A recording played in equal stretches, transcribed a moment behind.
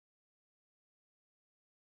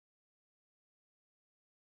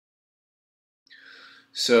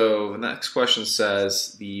So the next question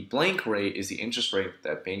says, the blank rate is the interest rate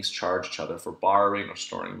that banks charge each other for borrowing or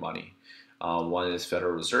storing money. One is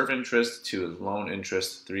Federal Reserve interest, two is loan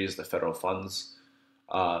interest, three is the federal funds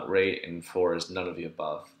rate, and four is none of the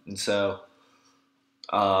above. And so,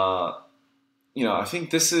 uh, I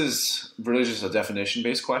think this is really just a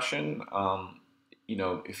definition-based question.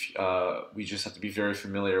 If we just have to be very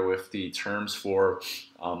familiar with the terms for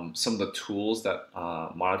some of the tools that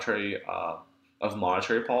monetary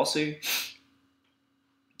policy.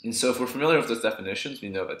 And so if we're familiar with those definitions, we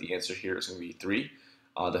know that the answer here is going to be three.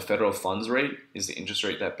 The federal funds rate is the interest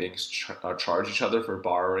rate that banks charge each other for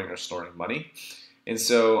borrowing or storing money. And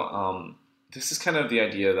so this is kind of the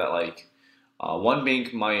idea that one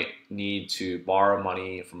bank might need to borrow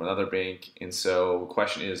money from another bank. And so the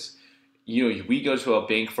question is, we go to a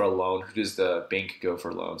bank for a loan. Who does the bank go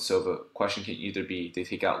for loans? So the question can either be they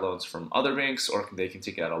take out loans from other banks, or they can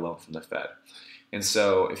take out a loan from the Fed. And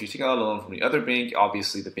so if you take out a loan from the other bank,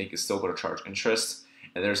 obviously the bank is still going to charge interest.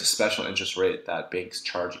 And there's a special interest rate that banks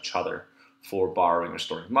charge each other for borrowing or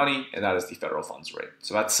storing money, and that is the federal funds rate.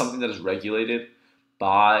 So that's something that is regulated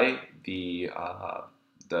by the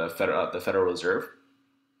Federal Reserve,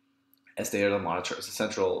 as they are the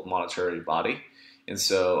central monetary body. And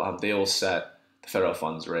so they will set the federal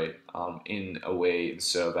funds rate in a way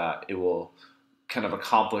so that it will kind of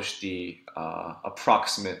accomplish the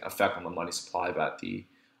approximate effect on the money supply that the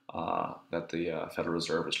Federal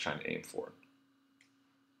Reserve is trying to aim for.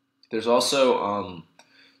 There's also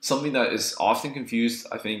something that is often confused.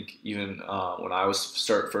 I think even when I was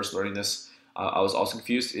first learning this, I was also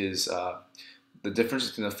confused, is the difference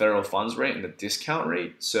between the federal funds rate and the discount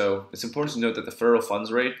rate. So it's important to note that the federal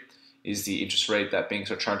funds rate is the interest rate that banks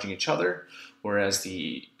are charging each other, whereas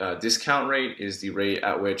the discount rate is the rate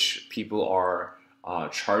at which people are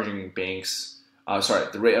charging banks. The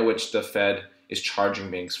rate at which the Fed is charging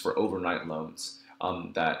banks for overnight loans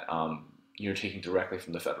that you're taking directly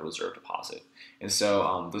from the Federal Reserve deposit. And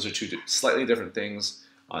so those are two slightly different things.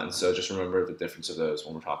 And so just remember the difference of those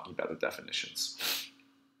when we're talking about the definitions.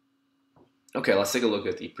 Okay, let's take a look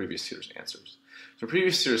at the previous tutor's answers. So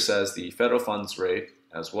previous tutor says the federal funds rate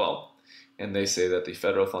as well. And they say that the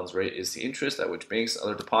federal funds rate is the interest at which banks and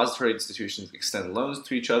other depository institutions extend loans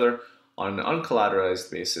to each other on an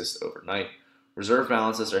uncollateralized basis overnight. Reserve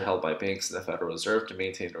balances are held by banks and the Federal Reserve to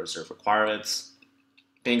maintain the reserve requirements.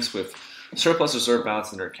 Banks with surplus reserve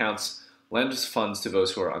balance in their accounts lend funds to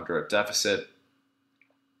those who are under a deficit.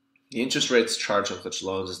 The interest rates charged on such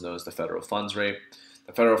loans is known as the federal funds rate.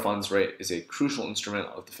 The federal funds rate is a crucial instrument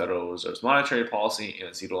of the Federal Reserve's monetary policy and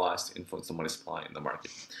is utilized to influence the money supply in the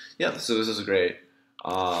market. Yeah, so this is a great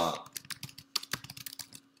kind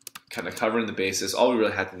of covering the basis. All we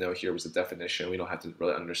really had to know here was the definition. We don't have to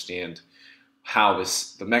really understand how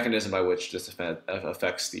the mechanism by which this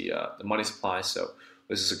affects the money supply. So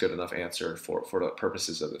this is a good enough answer for the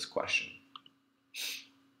purposes of this question.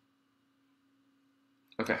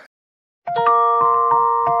 Okay.